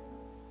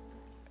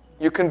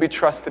 you can be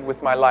trusted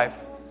with my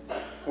life,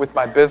 with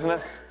my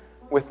business,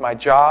 with my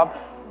job,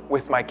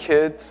 with my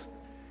kids.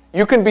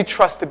 You can be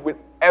trusted with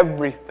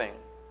everything.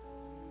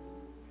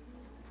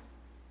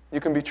 You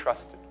can be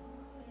trusted.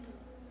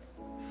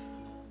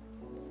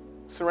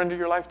 Surrender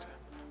your life to Him.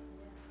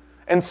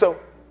 And so,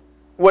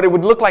 what it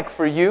would look like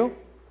for you,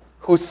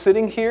 who's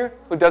sitting here,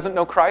 who doesn't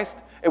know Christ,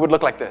 it would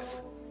look like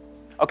this.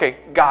 Okay,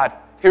 God,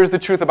 here's the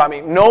truth about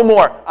me. No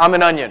more, I'm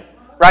an onion,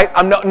 right?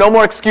 I'm no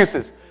more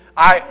excuses.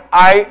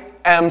 I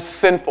am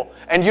sinful.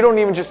 And you don't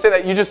even just say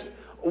that.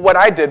 What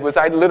I did was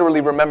I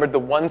literally remembered the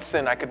one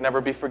sin I could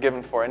never be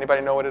forgiven for.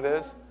 Anybody know what it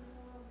is?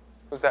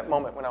 It was that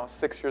moment when I was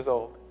 6 years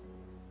old.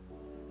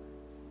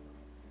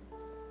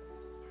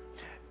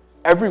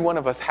 Every one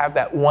of us have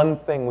that one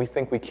thing we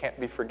think we can't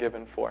be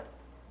forgiven for.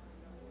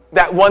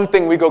 That one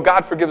thing we go,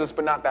 God forgives us,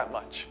 but not that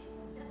much.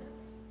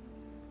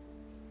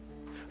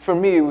 For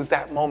me, it was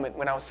that moment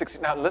when I was 6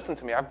 years. Now, listen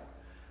to me.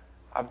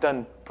 I've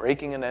done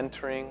breaking and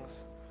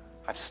enterings.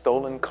 I've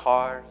stolen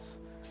cars.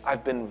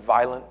 I've been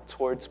violent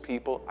towards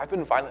people. I've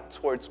been violent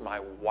towards my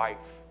wife.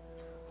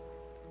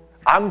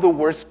 I'm the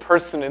worst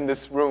person in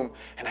this room.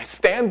 And I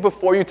stand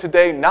before you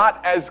today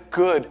not as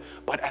good,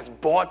 but as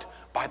bought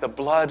by the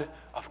blood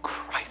of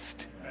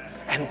Christ.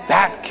 And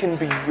that can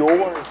be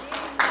yours.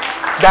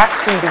 That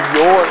can be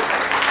yours.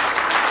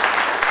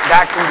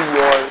 That can be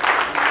yours.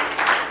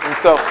 And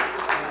so,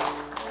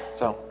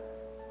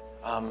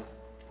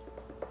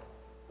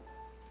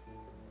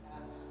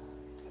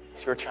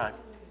 it's your time.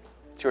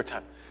 It's your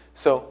time.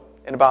 So,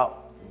 in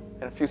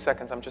a few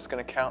seconds, I'm just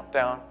going to count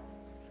down.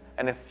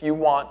 And if you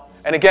want,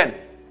 and again,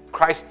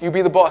 Christ, you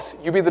be the boss.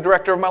 You be the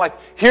director of my life.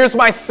 Here's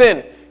my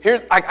sin.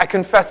 I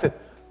confess it.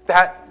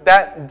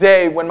 That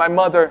day when my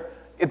mother,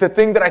 the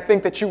thing that I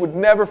think that you would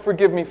never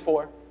forgive me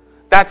for,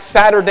 that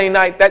Saturday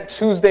night, that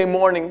Tuesday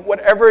morning,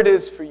 whatever it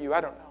is for you,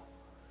 I don't know.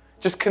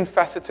 Just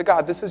confess it to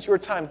God. This is your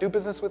time. Do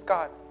business with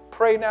God.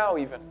 Pray now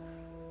even.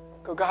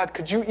 Go, God,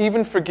 could you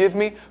even forgive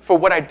me for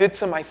what I did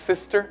to my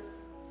sister?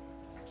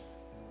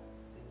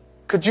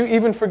 Could you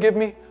even forgive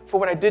me for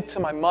what I did to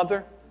my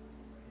mother?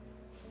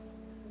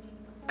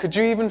 Could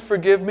you even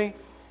forgive me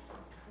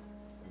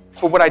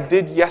for what I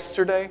did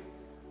yesterday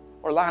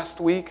or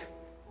last week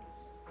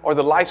or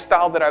the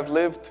lifestyle that I've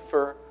lived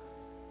for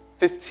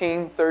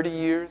 15, 30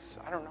 years?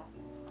 I don't know.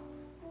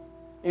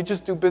 You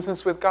just do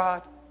business with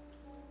God.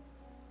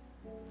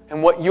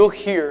 And what you'll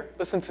hear,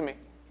 listen to me,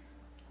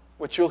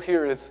 what you'll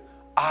hear is,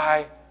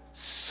 I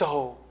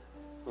so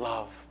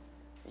love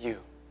you.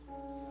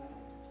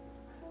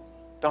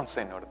 Don't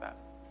say no to that.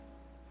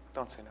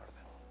 Don't say no to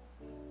that.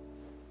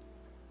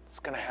 It's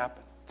going to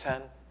happen.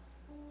 10,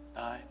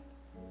 9,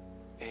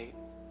 8.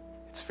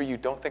 It's for you.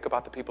 Don't think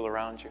about the people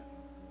around you.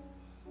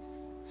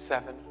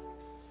 7,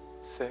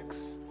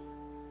 6,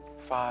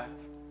 5,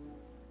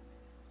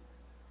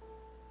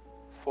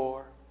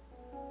 4,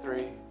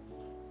 3,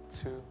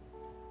 2,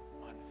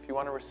 1. If you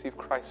want to receive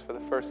Christ for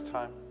the first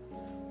time,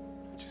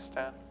 would you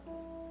stand?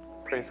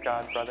 Praise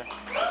God, brother.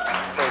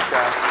 Praise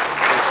God.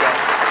 Praise God.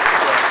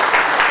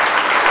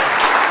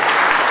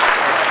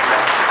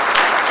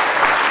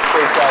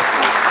 Praise God to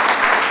you.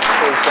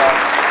 Praise God.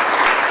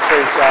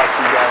 Praise God to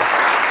you guys.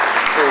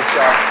 Praise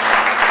God.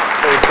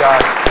 Praise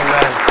God.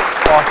 Amen.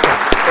 Awesome.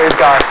 Praise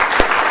God.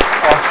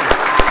 Awesome.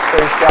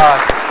 Praise God.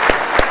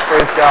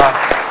 Praise God.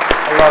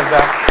 I love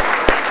that.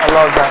 I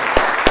love that.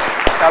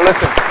 Now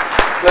listen.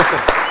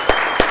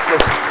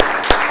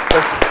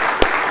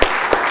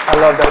 I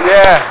love that.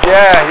 Yeah.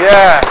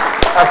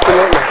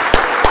 Absolutely.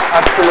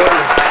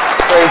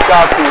 Praise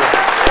God for you.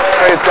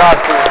 Praise God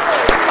for you.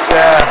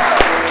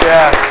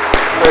 Yeah.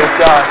 Praise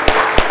God.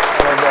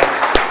 I love that.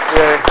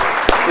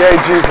 Yay,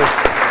 Jesus.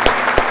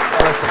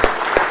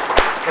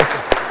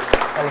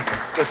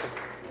 Listen.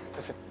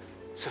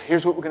 So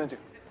here's what we're going to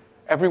do.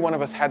 Every one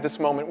of us had this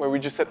moment where we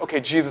just said, okay,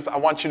 Jesus, I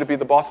want you to be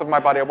the boss of my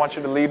body. I want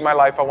you to lead my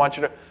life. I want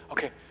you to...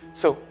 Okay,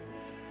 so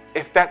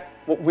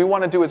what we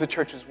want to do as a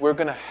church is we're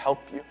going to help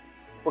you.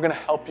 We're going to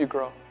help you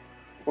grow.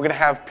 We're going to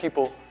have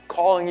people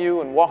calling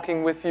you and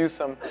walking with you.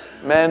 Some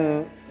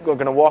men are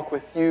going to walk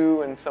with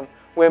you, and some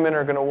women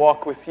are going to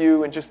walk with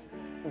you, and just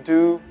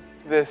do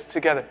this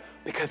together.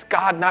 Because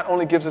God not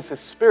only gives us His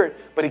Spirit,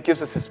 but He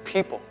gives us His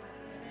people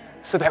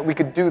so that we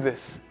could do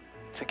this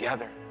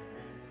together.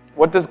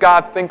 What does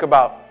God think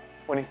about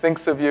when He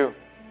thinks of you?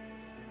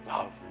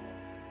 Love.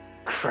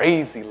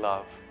 Crazy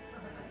love.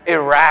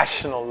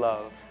 Irrational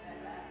love.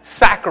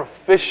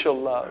 Sacrificial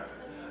love.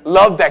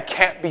 Love that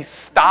can't be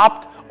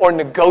stopped or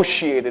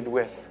negotiated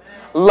with.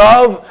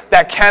 Love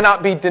that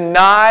cannot be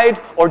denied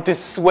or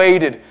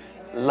dissuaded.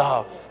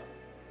 Love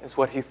is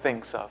what He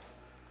thinks of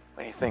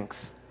when He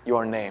thinks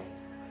your name.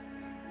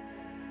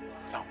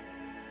 So,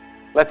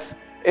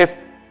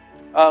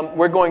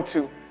 we're going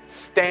to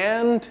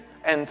stand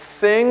and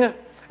sing.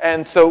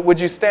 And so would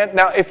you stand?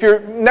 Now, if you're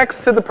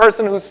next to the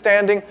person who's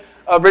standing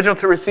original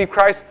to receive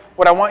Christ,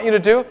 what I want you to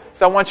do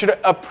is I want you to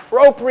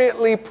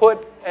appropriately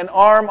put an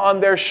arm on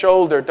their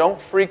shoulder. Don't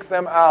freak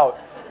them out.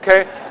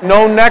 Okay?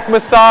 No neck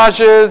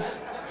massages.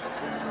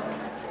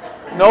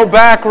 No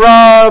back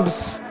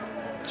rubs.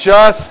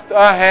 Just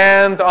a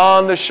hand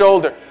on the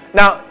shoulder.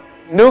 Now,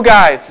 new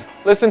guys,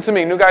 listen to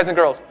me, new guys and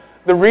girls.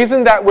 The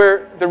reason that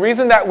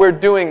we're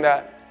doing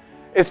that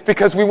is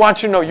because we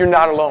want you to know you're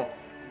not alone.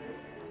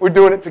 We're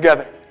doing it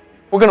together.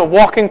 We're going to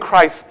walk in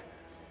Christ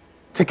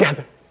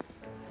together.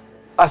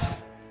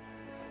 Us.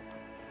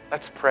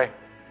 Let's pray.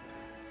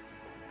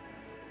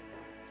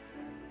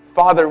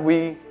 Father,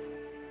 we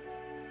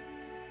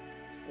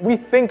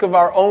think of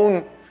our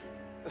own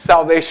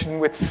salvation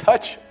with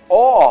such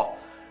awe.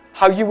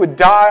 How you would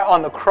die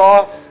on the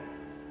cross,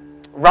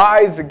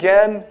 rise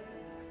again,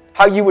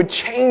 how you would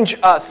change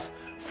us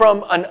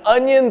from an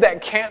onion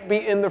that can't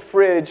be in the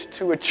fridge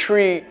to a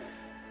tree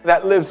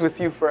that lives with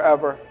you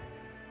forever.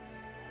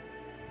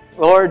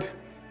 Lord,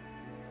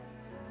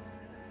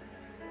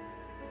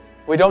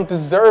 we don't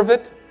deserve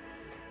it.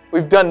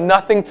 We've done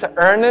nothing to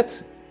earn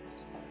it.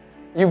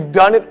 You've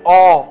done it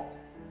all.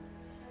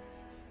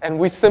 And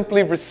we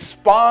simply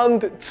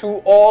respond to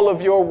all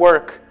of your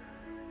work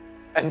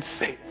and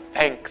say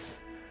thanks.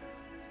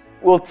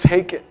 We'll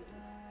take it.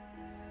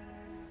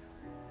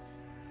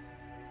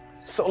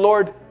 So,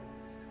 Lord,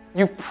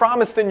 you've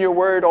promised in your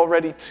word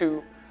already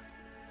to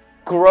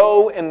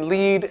grow and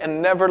lead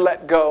and never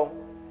let go.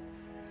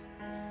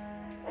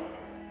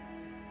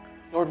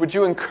 Lord, would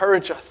you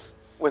encourage us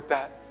with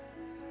that?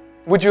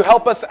 Would you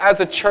help us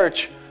as a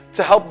church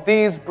to help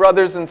these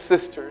brothers and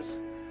sisters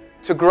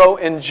to grow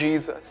in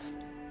Jesus?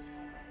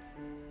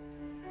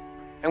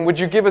 And would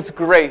you give us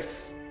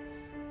grace?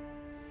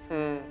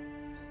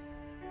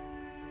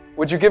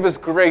 Would you give us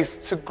grace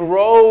to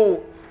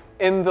grow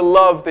in the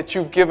love that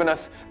you've given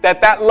us?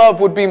 That love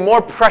would be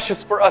more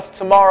precious for us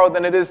tomorrow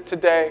than it is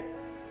today.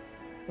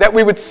 That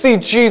we would see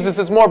Jesus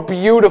as more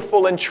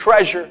beautiful and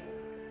treasure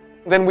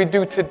than we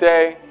do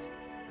today.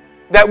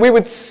 That we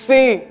would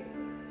see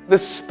the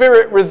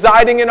Spirit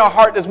residing in our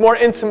heart as more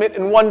intimate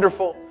and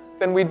wonderful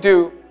than we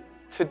do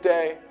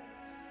today.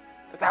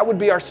 That would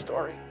be our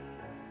story.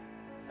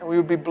 And we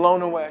would be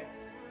blown away.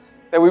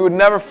 That we would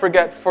never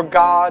forget, for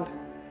God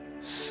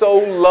so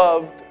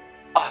loved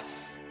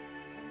us.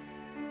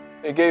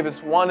 He gave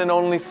His one and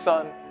only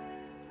Son,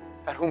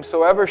 that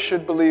whomsoever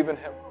should believe in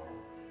Him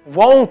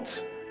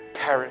won't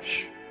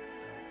perish,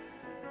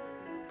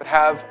 but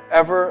have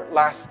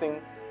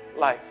everlasting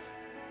life.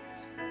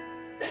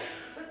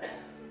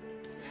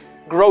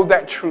 Grow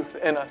that truth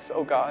in us,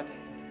 O God.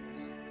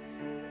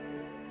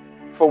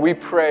 For we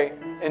pray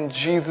in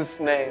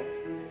Jesus' name.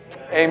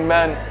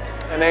 Amen.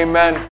 and amen.